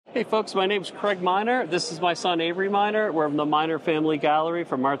Hey folks, my name's Craig Miner. This is my son Avery Miner. We're from the Miner Family Gallery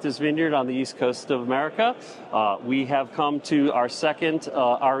from Martha's Vineyard on the east coast of America. We have come to our second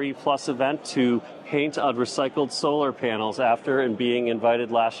RE Plus event to paint on recycled solar panels after and being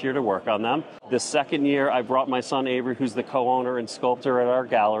invited last year to work on them. The second year I brought my son Avery, who's the co-owner and sculptor at our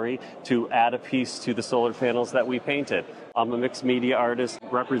gallery, to add a piece to the solar panels that we painted. I'm a mixed media artist,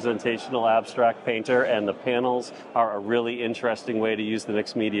 representational abstract painter, and the panels are a really interesting way to use the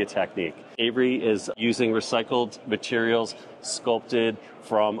mixed media technique. Avery is using recycled materials sculpted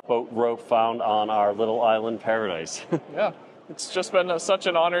from boat rope found on our little island paradise. Yeah, it's just been such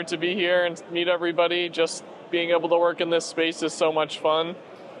an honor to be here and meet everybody. Just being able to work in this space is so much fun.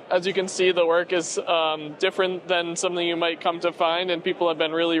 As you can see, the work is different than something you might come to find, and people have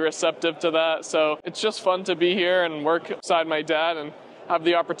been really receptive to that. So it's just fun to be here and work beside my dad and have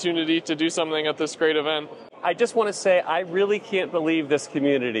the opportunity to do something at this great event. I just want to say I really can't believe this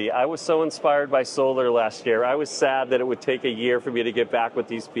community. I was so inspired by solar last year. I was sad that it would take a year for me to get back with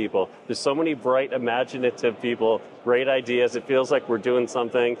these people. There's so many bright, imaginative people, great ideas. It feels like we're doing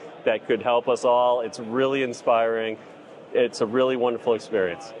something that could help us all. It's really inspiring. It's a really wonderful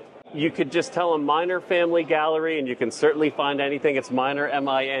experience. You could just tell them Miner Family Gallery, and you can certainly find anything. It's Miner,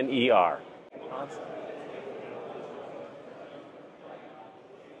 M-I-N-E-R. Awesome.